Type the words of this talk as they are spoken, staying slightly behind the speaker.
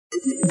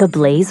The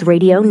Blaze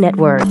Radio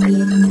Network.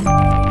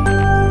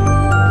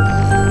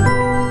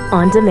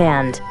 On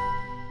demand.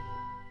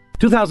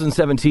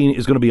 2017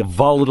 is going to be a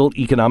volatile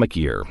economic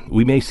year.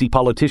 We may see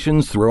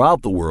politicians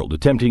throughout the world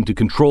attempting to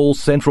control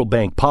central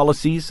bank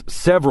policies.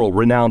 Several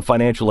renowned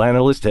financial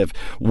analysts have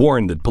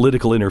warned that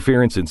political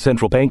interference in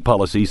central bank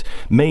policies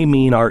may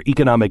mean our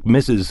economic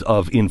misses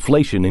of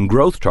inflation and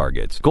growth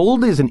targets.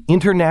 Gold is an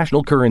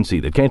international currency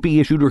that can't be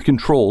issued or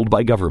controlled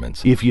by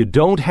governments. If you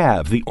don't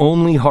have the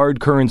only hard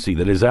currency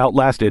that has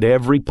outlasted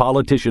every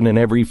politician and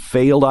every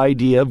failed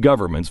idea of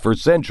governments for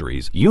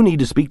centuries, you need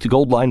to speak to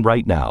Goldline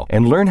right now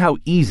and learn how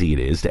easy it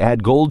is to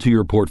add gold to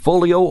your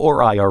portfolio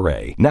or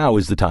IRA. Now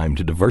is the time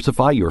to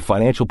diversify your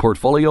financial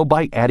portfolio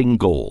by adding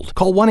gold.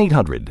 Call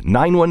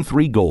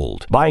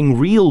 1-800-913-GOLD. Buying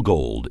real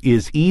gold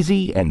is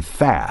easy and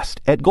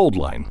fast at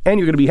Goldline. And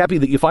you're going to be happy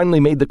that you finally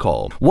made the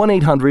call.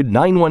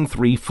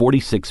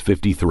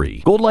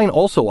 1-800-913-4653. Goldline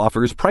also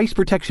offers price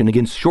protection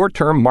against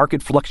short-term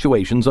market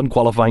fluctuations on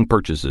qualifying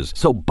purchases.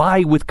 So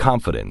buy with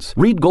confidence.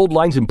 Read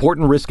Goldline's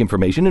important risk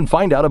information and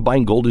find out if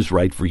buying gold is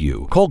right for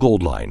you. Call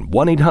Goldline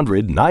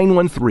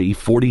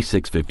 1-800-913-4653. Since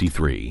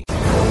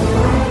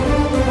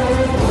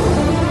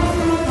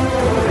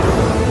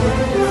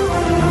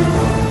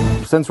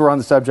we're on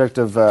the subject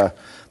of the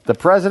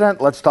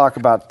president, let's talk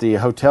about the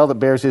hotel that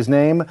bears his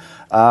name.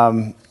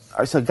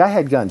 So a guy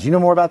had guns. You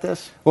know more about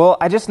this? Well,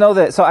 I just know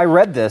that, so I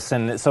read this,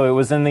 and so it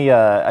was in the,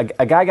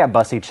 a guy got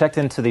busted, checked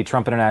into the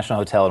Trump International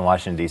Hotel in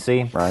Washington,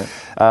 D.C. Right.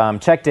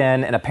 Checked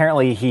in, and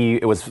apparently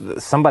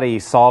somebody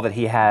saw that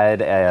he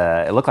had,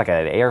 it looked like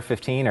an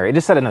AR-15, or it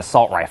just said an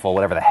assault rifle,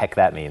 whatever the heck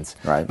that means.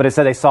 Right. But it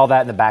said they saw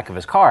that in the back of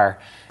his car,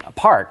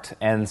 parked,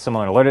 and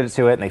someone alerted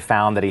to it, and they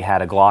found that he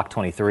had a Glock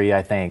 23,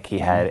 I think. He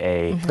had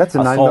a That's a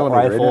 9mm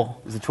rifle.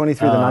 Is it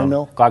 23 the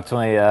 9mm? Glock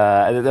 20,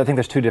 I think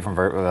there's two different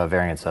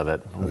variants of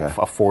it, Okay.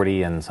 a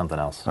 40 and something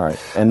else. All right.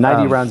 And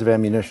 90 rounds of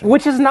ammunition.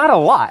 Which is not a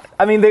lot.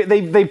 I mean,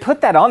 they put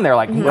that on there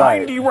like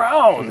 90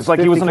 rounds. Like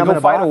he was going to go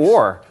fight a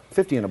war.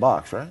 50 in a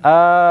box,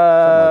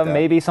 right?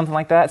 Maybe something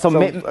like that. So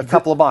a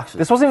couple of boxes.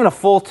 This wasn't even a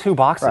full 2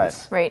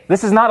 boxes. Right.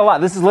 This is not a lot.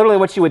 This is literally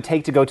what you would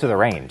take to go to the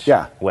range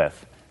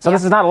with. So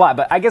this is not a lot.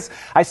 But I guess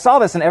I saw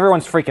this and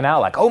everyone's freaking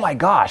out like, oh my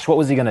gosh, what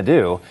was he going to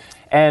do?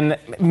 And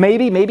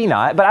maybe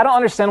not. But I don't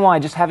understand why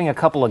just having a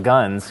couple of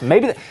guns.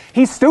 Maybe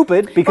he's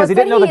stupid because he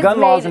didn't know the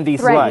gun laws in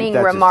D.C. Threatening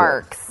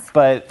remarks.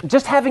 But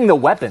just having the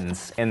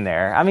weapons in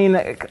there, I mean,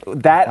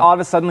 that all of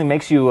a sudden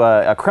makes you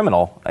a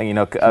criminal, you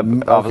know.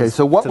 Okay,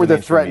 so what were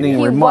the threatening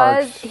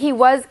remarks? He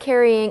was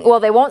carrying, well,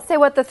 they won't say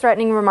what the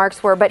threatening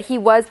remarks were, but he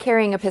was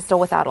carrying a pistol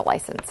without a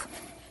license.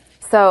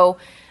 So,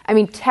 I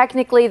mean,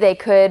 technically they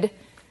could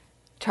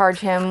charge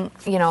him,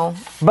 you know.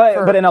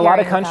 But in a lot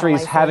of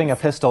countries, having a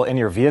pistol in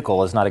your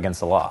vehicle is not against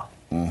the law.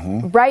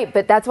 Mm-hmm. Right,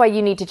 but that's why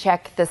you need to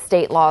check the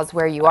state laws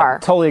where you are.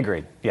 Totally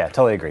agreed. Yeah,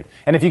 totally agreed.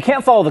 And if you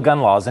can't follow the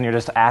gun laws, then you're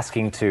just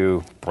asking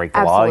to break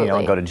the law, you know,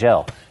 and go to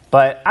jail.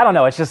 But I don't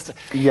know. It's just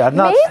this guy's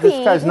not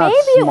maybe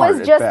smart it was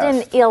at just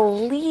best. an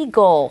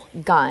illegal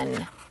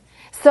gun.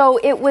 So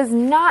it was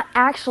not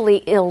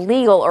actually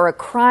illegal or a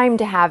crime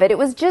to have it. It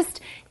was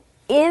just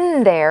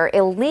in there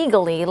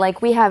illegally.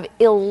 Like we have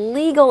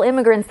illegal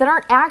immigrants that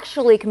aren't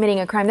actually committing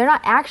a crime. They're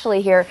not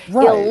actually here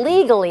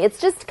illegally. It's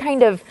just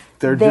kind of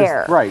They're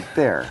there. just right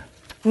there.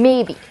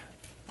 Maybe.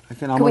 I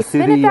can almost see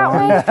spin it the that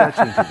way?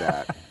 stretching to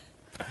that.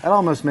 That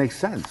almost makes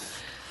sense.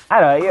 I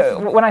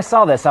don't know. When I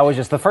saw this, I was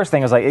just, the first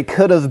thing was like, it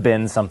could have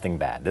been something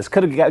bad. This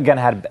could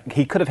have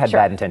he could have had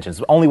bad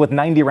intentions. Only with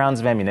 90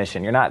 rounds of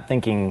ammunition, you're not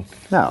thinking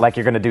like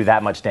you're going to do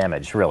that much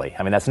damage, really.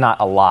 I mean, that's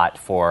not a lot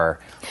for.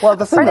 Well,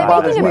 the thing Are that they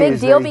bothers making a me big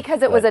is deal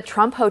because it was a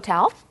Trump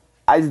hotel?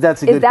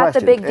 That's a good Is that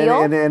question. the big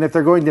deal? And if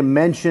they're going to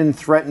mention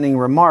threatening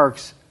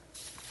remarks,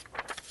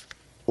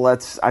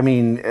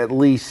 at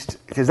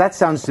least, because that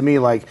sounds to me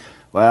like,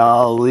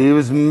 well, he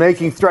was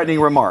making threatening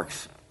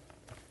remarks.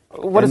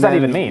 What does that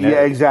even mean?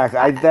 Yeah, exactly.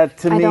 That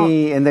to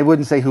me, and they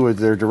wouldn't say who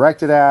they're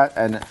directed at,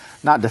 and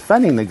not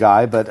defending the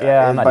guy, but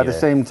by the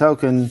same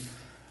token.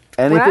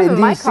 And when if I'm in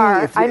my DC,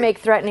 car, I make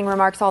threatening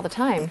remarks all the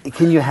time.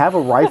 Can you have a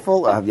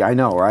rifle? Yeah, I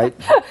know, right?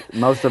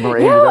 Most of them are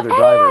aimed at other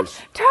drivers.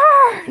 Turn!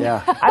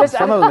 Yeah,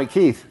 some of them at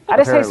Keith. I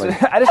just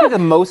think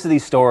that most of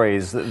these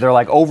stories, they're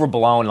like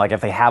overblown. Like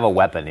if they have a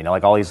weapon, you know,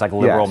 like all these like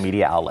liberal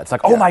media outlets,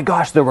 like, oh my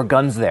gosh, there were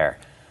guns there.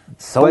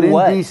 So but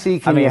what? in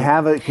DC, can you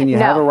have a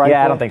rifle?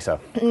 Yeah, I don't think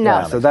so.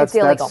 No, so it's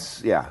illegal.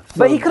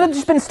 But he could have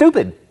just been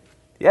stupid.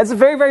 Yeah, it's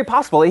very, very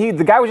possible.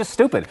 The guy was just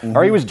stupid.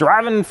 Or he was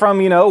driving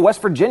from, West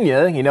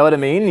Virginia, you know what I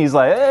mean? He's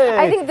like, hey.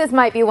 I think this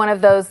might be one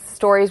of those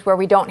stories where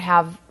we don't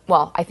have,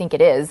 well, I think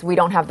it is. We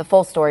don't have the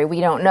full story. We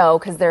don't know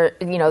because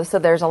so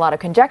there's a lot of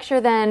conjecture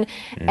then.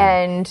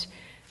 And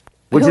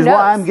which who is knows?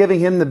 why I'm giving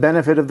him the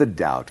benefit of the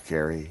doubt,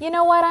 Carrie. You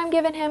know what? I'm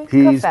giving him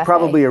He's covfefe.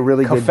 probably a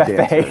really good Covfefe.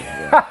 dancer.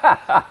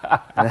 Yeah.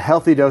 A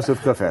healthy dose of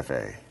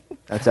covfefe.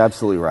 That's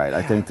absolutely right.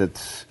 I think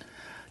that's...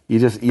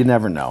 You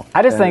never know.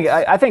 I just think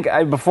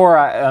before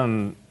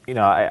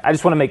I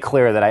just want to make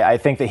clear that I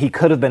think that he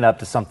could have been up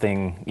to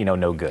something,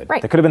 no good.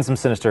 Right. There could have been some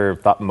sinister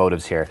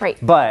motives here. Right.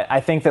 But I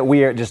think that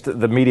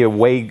the media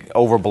way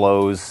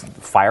overblows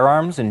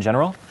firearms in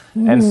general.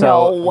 And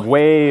so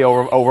way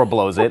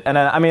overblows it. And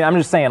I'm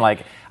just saying,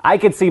 like, I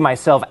could see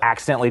myself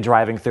accidentally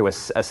driving through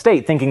a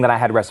state thinking that I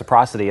had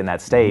reciprocity in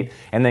that state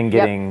and then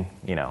getting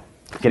in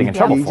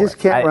trouble for it. You just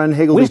can't run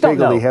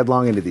higgledy-piggledy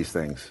headlong into these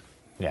things.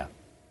 Yeah.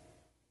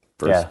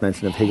 First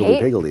mention of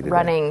higgledy-piggledy today.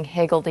 Running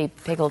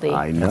higgledy-piggledy.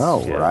 I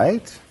know,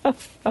 right?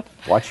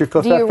 Watch your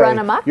covfefe. Do you run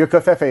amok? Your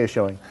covfefe is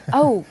showing.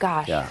 Oh,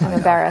 gosh. I'm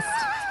embarrassed.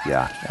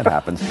 Yeah, that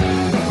happens.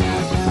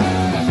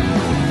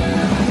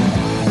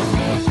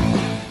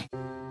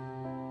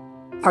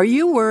 Are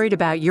you worried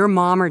about your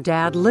mom or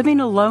dad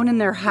living alone in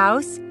their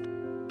house?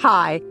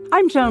 Hi,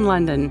 I'm Joan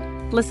London.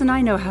 Listen,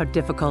 I know how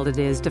difficult it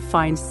is to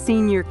find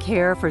senior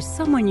care for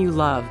someone you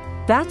love.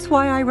 That's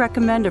why I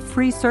recommend a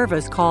free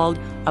service called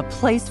A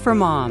Place for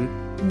Mom.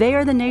 They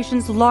are the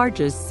nation's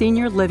largest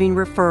senior living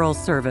referral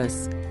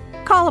service.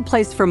 Call A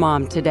Place for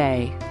Mom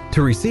today.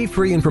 To receive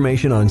free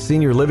information on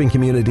senior living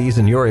communities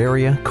in your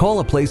area,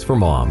 call A Place for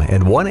Mom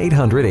at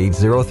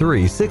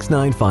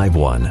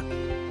 1-800-803-6951.